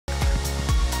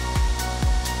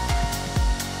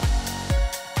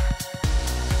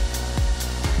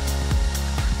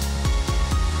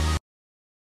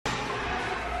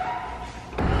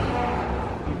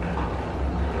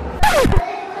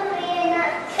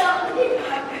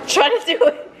Try to do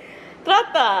it.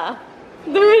 Trata.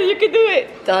 Do it, you can do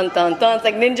it. Dun dun dun. It's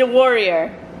like Ninja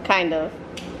Warrior, kind of.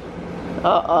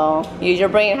 Uh-oh. Use your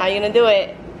brain. How you gonna do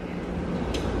it?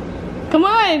 Come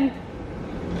on.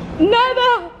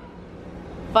 Nada.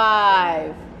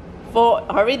 5, 4.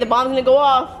 Hurry, the bomb's gonna go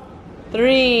off.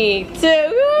 3, 2.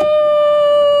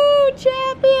 Woo!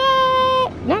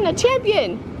 Champion. Nana,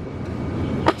 champion.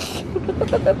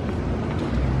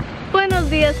 Buenos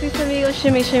dias, mis amigos.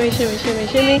 Shimmy, shimmy, shimmy, shimmy,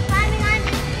 shimmy.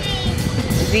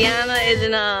 Ziana is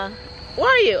in a... Where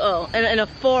are you? Oh, in a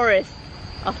forest.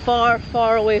 A far,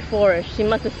 far away forest. She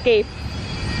must escape.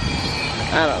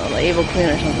 I don't know, the evil queen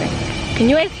or something. Can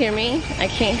you guys hear me? I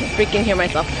can't freaking hear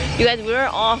myself. You guys, we're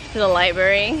off to the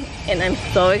library and I'm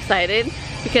so excited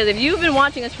because if you've been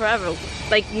watching us forever,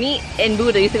 like me and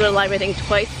Buddha used to go to the library I think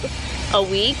twice a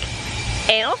week.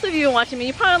 And also if you've been watching me,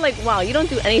 you're probably like, wow, you don't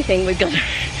do anything with Gunnar,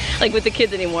 like with the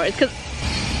kids anymore. It's because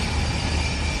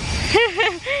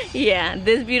yeah,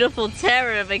 this beautiful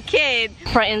terror of a kid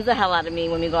frightens the hell out of me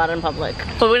when we go out in public.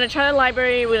 But we're gonna try the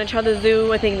library, we're gonna try the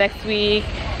zoo I think next week,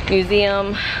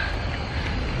 museum.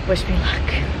 Wish me luck.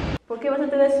 ¿Por qué vas a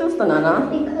tener susto, Nana?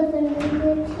 Because I'm a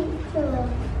good teacher.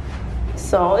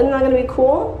 So, isn't that gonna be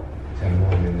cool? I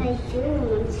do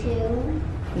want to.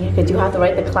 Yeah, because you have to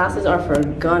write the classes are for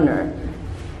Gunnar.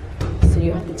 So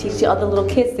you have to teach the other little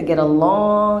kids to get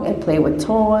along and play with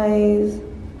toys.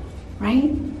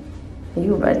 Right? Are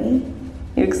you ready?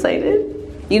 You excited?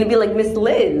 You're gonna be like Miss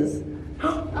Liz.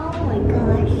 Oh my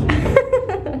gosh.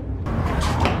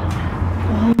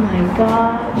 Oh my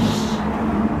gosh.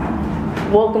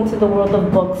 Welcome to the world of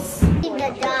books.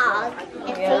 The dog.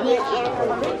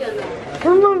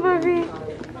 Come on, baby.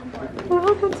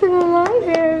 Welcome to the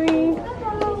library.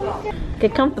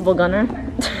 Get comfortable, Gunnar.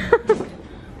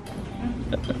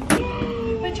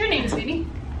 What's your name, sweetie?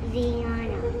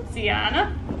 Ziana.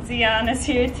 Ziana. Ziana's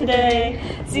here today.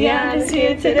 Ziana's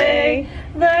here today.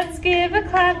 Let's give a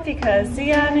clap because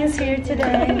Ziana's here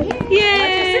today. Yay!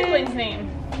 What's your sibling's name?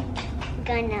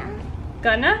 Gunna.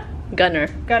 Gunna? Gunnar.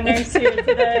 Gunner's here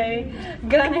today.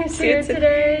 Gunner's here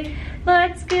today.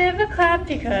 Let's give a clap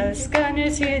because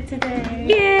Gunner's here today.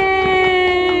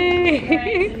 Yay!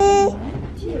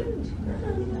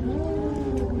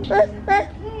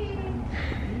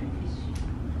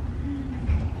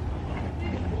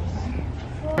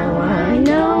 I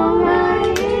know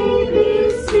my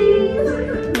ABCs.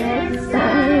 Next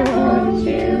time, won't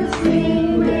you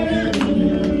sing with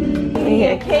me?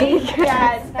 Yeah, cake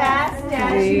as fast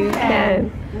as you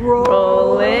can.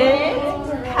 Roll it,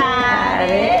 pat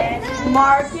it,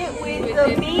 mark it with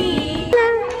the B.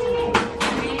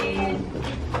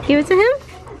 Give it to him.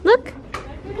 Look.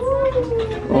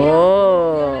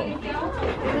 Oh.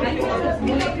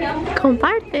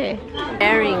 Comparte.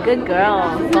 Very good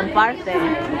girl. Comparte.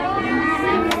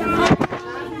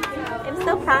 I'm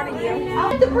so proud of you.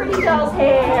 The pretty doll's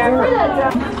hair.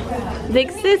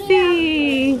 Big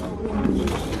sissy.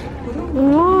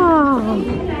 Wow.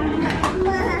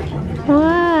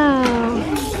 Wow.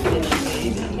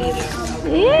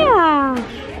 Yeah.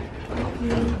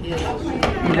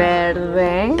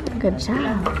 Verde. Good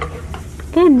job.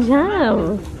 Good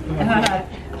job.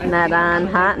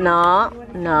 Naranja. No.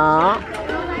 No.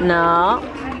 No.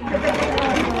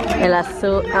 El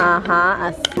azul. Ajá.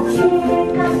 Azul.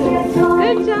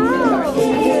 Good job.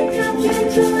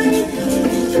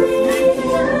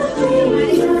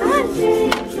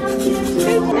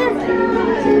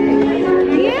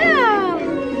 Yeah.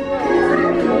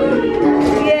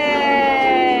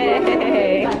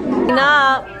 Yay.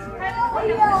 Enough.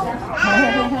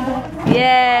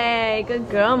 Yay. Good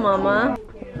girl, Mama.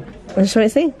 What should I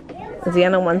see?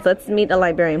 Ziana wants, let's meet a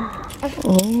librarian.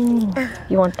 Oh,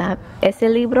 you want that? ¿Ese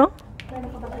libro?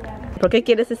 ¿Por qué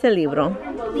quieres ese libro?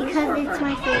 Because it's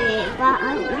my favorite, but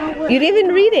I don't know what. You didn't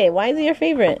even read it. Why is it your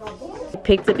favorite? I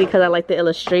picked it because I like the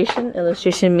illustration.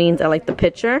 Illustration means I like the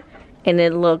picture. And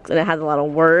it looks, and it has a lot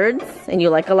of words. And you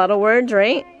like a lot of words,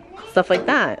 right? Stuff like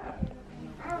that.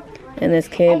 And this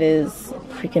kid is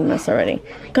freaking mess already.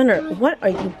 Gunnar, what are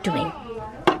you doing?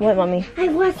 What, Mommy? I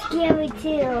was scary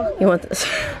too. You want this?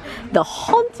 The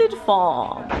haunted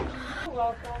farm.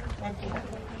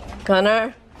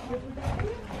 Gunnar.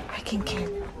 Freaking kid.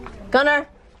 Gunnar.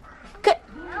 Good.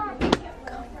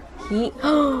 You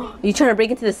trying to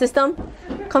break into the system?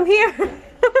 Come here.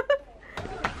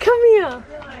 Come here.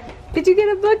 Did you get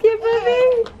a book yet,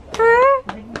 baby? Huh?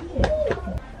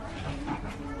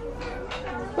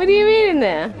 What are you reading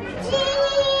there?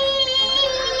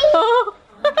 Oh.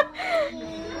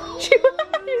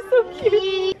 You're so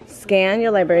cute. Scan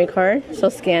your library card. So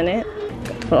scan it.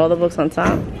 Put all the books on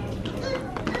top.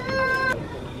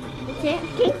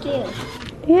 Thank you.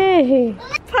 Yay!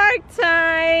 Park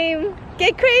time!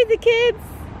 Get crazy, kids!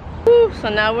 Woo. So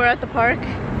now we're at the park.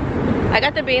 I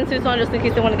got the bathing suits on just in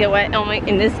case they want to get wet. Oh my!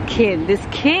 And this kid,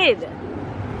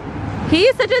 he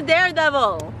is such a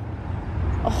daredevil.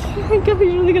 Oh my god,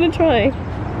 he's really gonna try.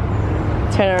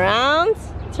 Turn around,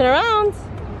 turn around,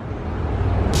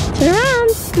 turn around.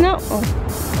 No.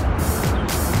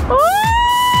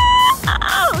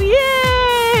 Oh,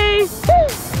 yay!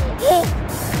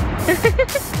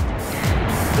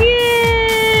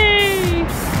 Yay!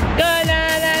 Go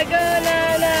Nana, go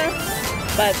Nana.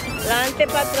 Pa'lante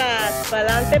pa' atrás,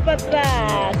 pa'lante pa'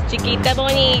 atrás. Chiquita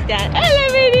bonita. ¡Hola,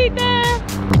 bonita!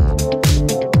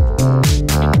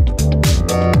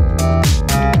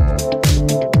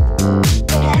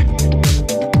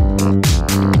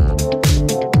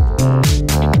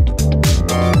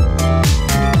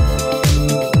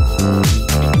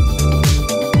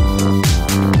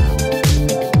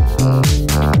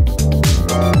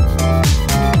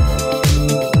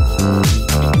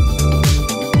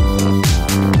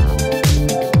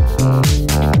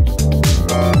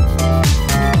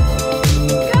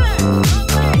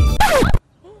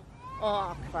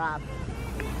 Oh crap.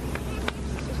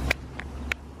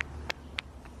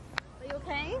 Are you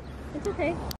okay? It's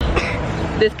okay.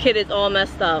 This kid is all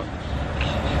messed up.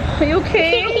 Are you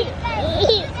okay?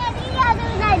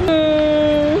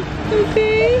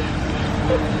 Okay.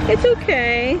 It's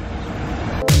okay.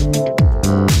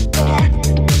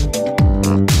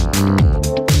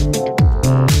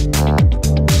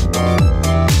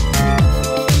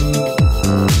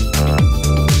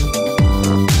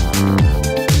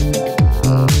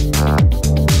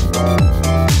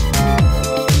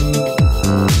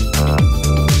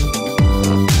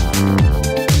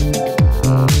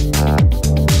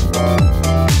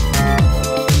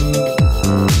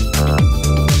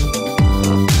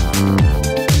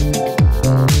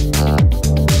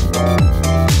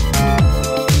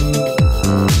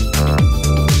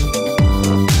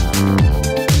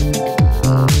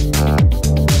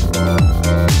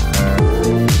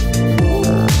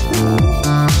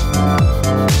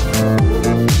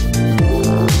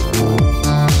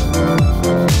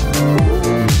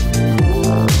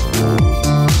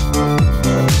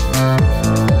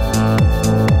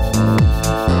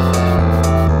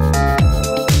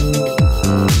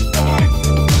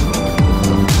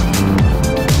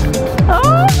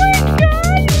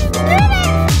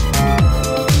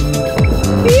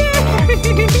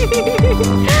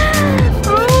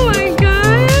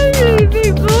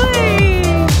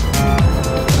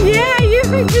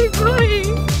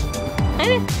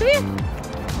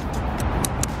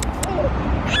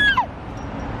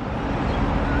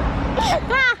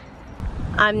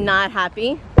 I'm not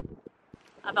happy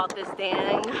about this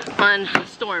dang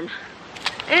storm.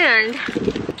 And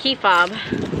key fob,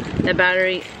 the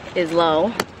battery is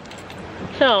low.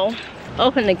 So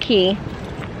open the key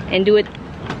and do it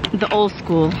the old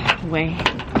school way.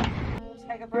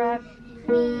 Take a breath.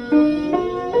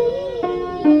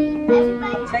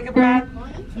 Take a breath.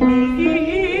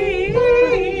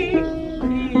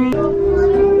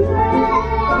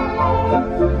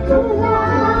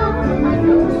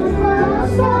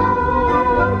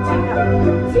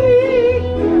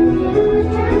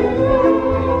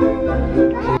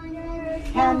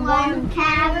 And one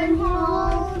cabin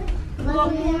hold,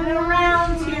 Looking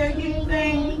around here, you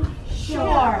think,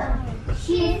 sure.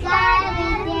 she's got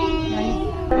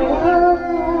everything.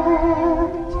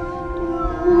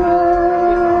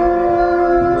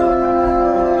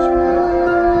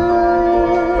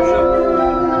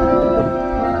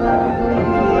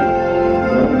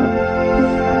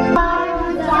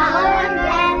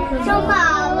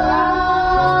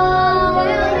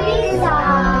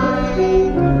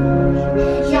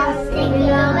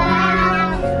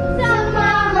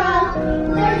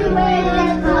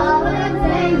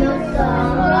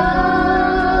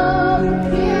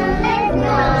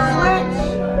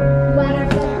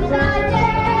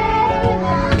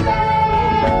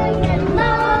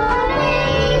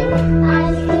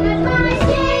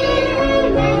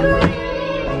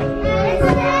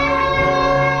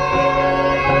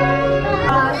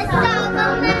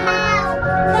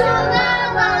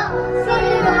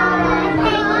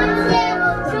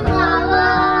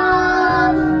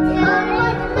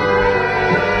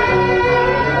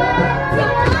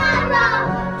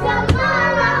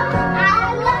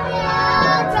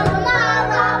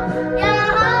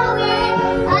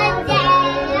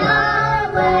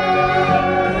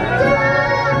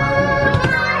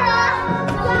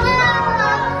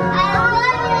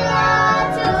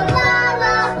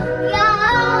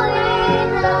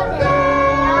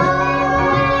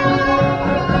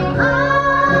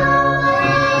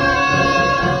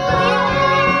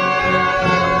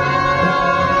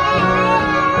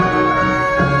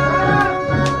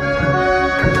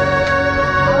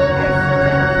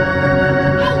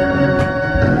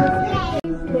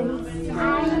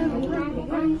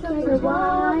 to the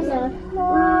water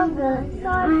longer. I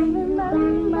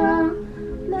remember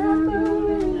never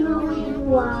really knowing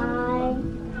why.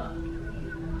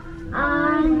 I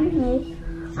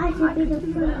should be the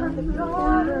fruit of the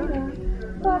water,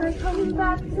 but I come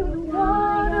back to the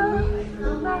water, no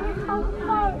matter how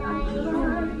far I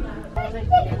run.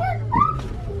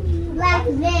 Like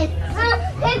this.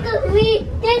 Tickle me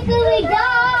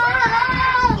dog!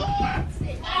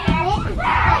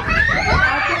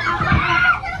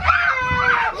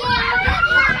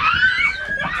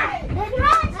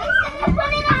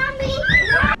 Put it on me!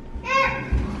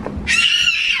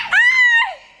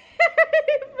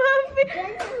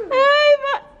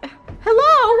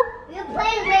 Hello? You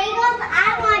play Legos? I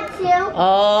want to.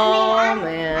 Oh,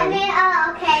 man.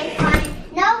 Okay, fine.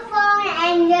 No phone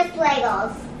and just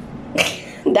Legos.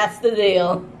 That's the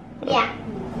deal. Yeah.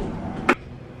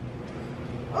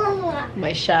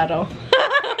 My shadow.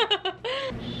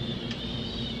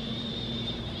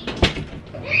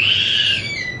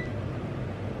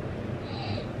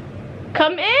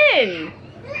 Come in.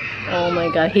 Oh my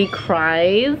god, he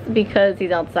cries because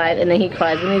he's outside and then he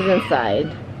cries when he's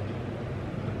inside.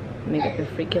 Make up your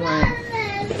freaking lies.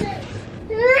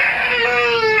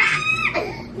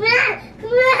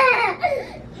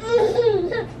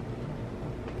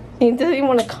 He doesn't even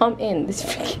want to come in. This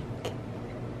freaking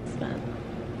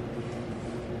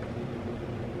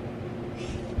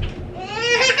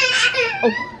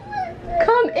oh.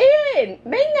 Come in!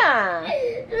 Venga!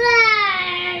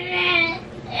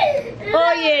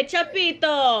 Oye,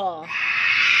 Chapito!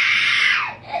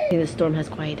 The storm has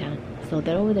quieted down. So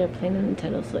they're over there playing the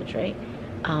Nintendo Switch, right?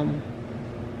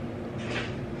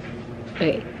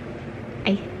 Okay.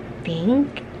 I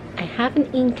think I have an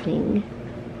inkling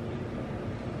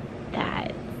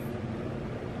that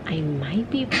I might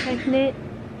be pregnant.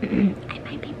 I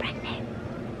might be pregnant.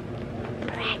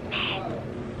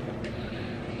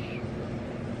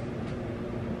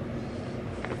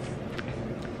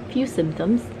 Few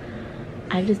symptoms.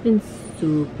 I've just been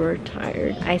super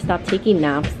tired. I stopped taking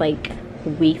naps like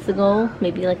weeks ago,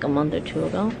 maybe like a month or two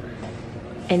ago,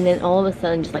 and then all of a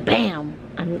sudden just like bam,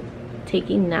 I'm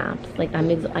taking naps. Like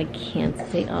I can't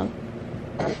stay up.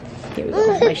 Here we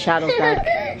go. My shadow's back.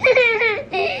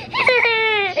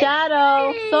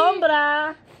 Shadow,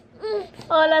 sombra.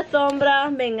 Hola, sombra.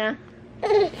 Venga.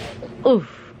 Oof.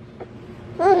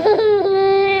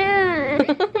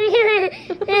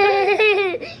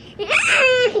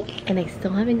 And I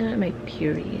still haven't gotten my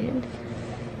period.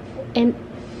 And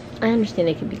I understand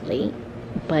it could be late,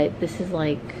 but this is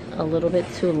like a little bit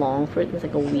too long for it. It's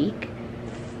like a week.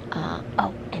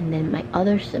 Oh, and then my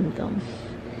other symptom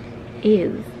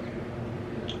is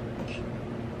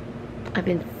I've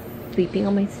been sleeping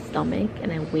on my stomach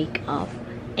and I wake up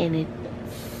and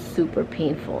it's super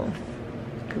painful.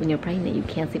 Because when you're pregnant, you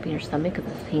can't sleep in your stomach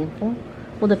because it's painful.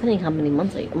 Well, depending how many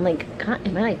months are you. I'm like, God,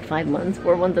 am I like 5 months,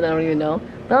 4 months, and I don't even know.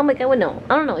 But I'm like, I would know.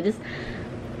 I don't know. Just.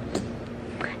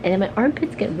 And then my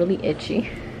armpits get really itchy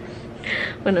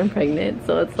when I'm pregnant.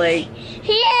 So it's like,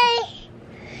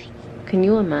 can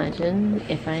you imagine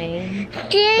if I'm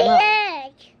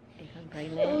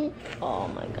pregnant? Oh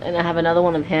my god. And I have another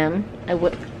one of him. I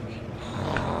would.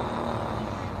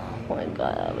 Oh my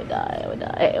god, I would die. I would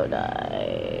die. I would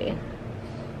die.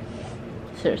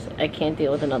 Seriously, I can't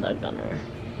deal with another gunner.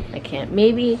 I can't.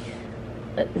 Maybe.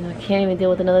 I can't even deal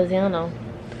with another Ziana.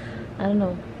 I don't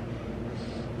know.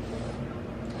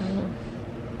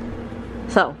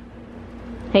 So,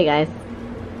 hey guys.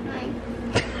 Hi.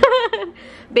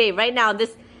 Babe, right now,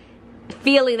 this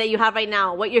feeling that you have right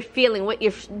now, what you're feeling, what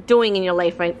you're doing in your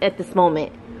life right at this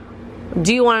moment,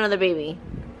 do you want another baby?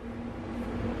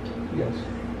 Yes.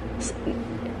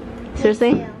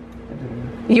 Seriously? I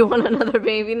do. You want another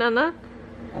baby, Nana?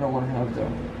 I don't want to have to.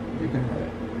 You can hurt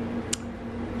it.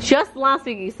 Just last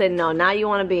week you said no, now you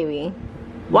want a baby.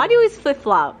 Why do you always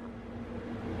flip-flop?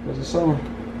 Because it's summer.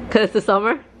 Because it's the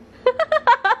summer?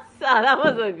 That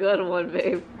was a good one,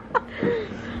 babe.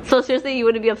 So seriously, you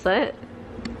wouldn't be upset?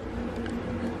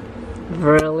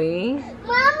 Really?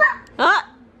 Mama!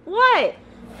 What?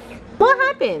 What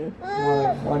happened?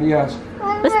 Why do you ask?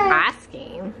 Just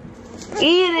asking.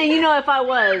 Either, you know, if I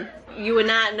was, you would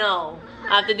not know.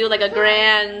 I have to do like a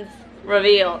grand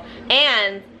reveal.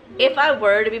 And if I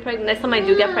were to be pregnant, next time I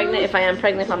do get pregnant, if I am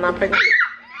pregnant, if I'm not pregnant.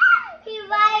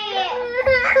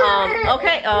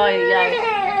 Okay. Oh,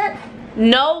 yeah.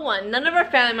 No one, none of our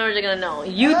family members are gonna know.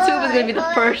 YouTube is gonna be the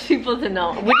first people to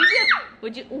know.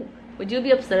 Would you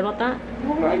be upset about that?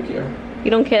 Why would I care? You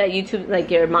don't care that YouTube,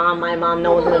 like your mom, my mom,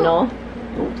 no one's gonna know?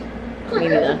 Me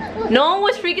neither. No one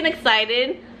was freaking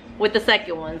excited with the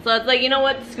second one. So it's like, you know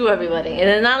what? Screw everybody. And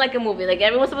it's not like a movie. Like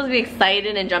everyone's supposed to be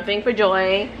excited and jumping for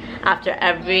joy after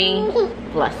every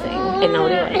blessing. And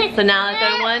nobody was. So now the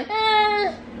third one,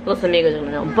 Los Amigos are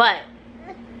gonna know. But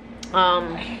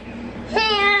I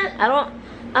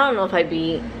don't know if I'd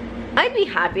be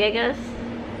happy, I guess.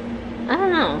 I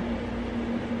don't know.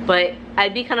 But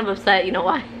I'd be kind of upset, you know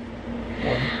why?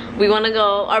 We want to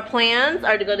go, our plans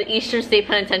are to go to Eastern State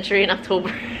Penitentiary in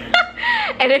October.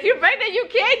 And if you're pregnant, you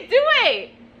can't do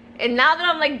it. And now that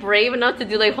I'm like brave enough to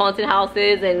do like haunted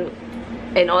houses and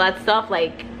all that stuff,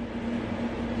 like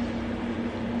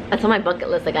that's on my bucket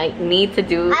list. Like I need to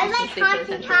do I like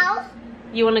haunted house.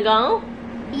 You want to go?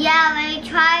 Yeah, let me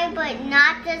try, but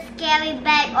not the scary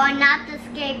bed or not the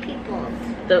scary people.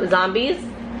 The zombies?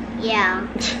 Yeah.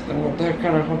 Then what the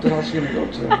kind of haunted house are you gonna go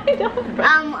to? I know.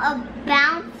 A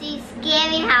bouncy,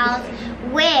 scary house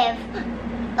with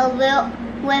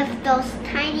those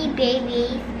tiny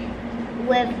babies,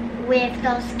 with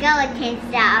those skeletons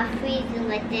that are freezing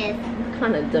like this. What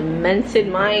kind of demented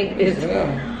mind is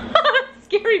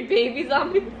scary baby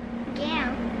zombie?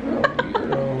 Yeah.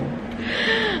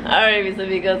 Alright, mis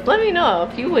amigos, let me know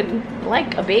if you would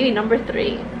like a baby number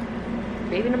 3.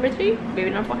 Baby number 3? Baby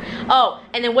number 4? Oh,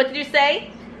 and then what did you say?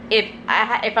 If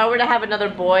I were to have another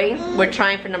boy, we're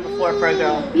trying for number 4 for a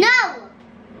girl. No!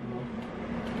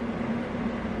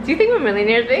 Do you think we're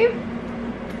millionaires, babe?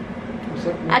 What's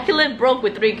up, I could live broke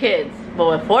with 3 kids, but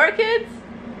with 4 kids?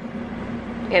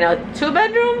 In a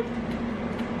 2-bedroom?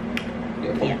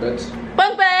 Yeah, bunk beds.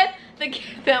 Bunk bed!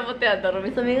 Te amo, te adoro,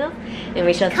 mis amigos. And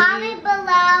we shall see you. Comment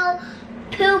below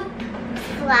poop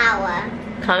flower.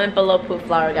 Comment below poop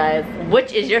flower, guys.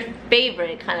 Which is your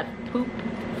favorite kind of poop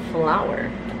flower?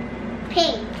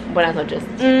 Pink. Buenas noches.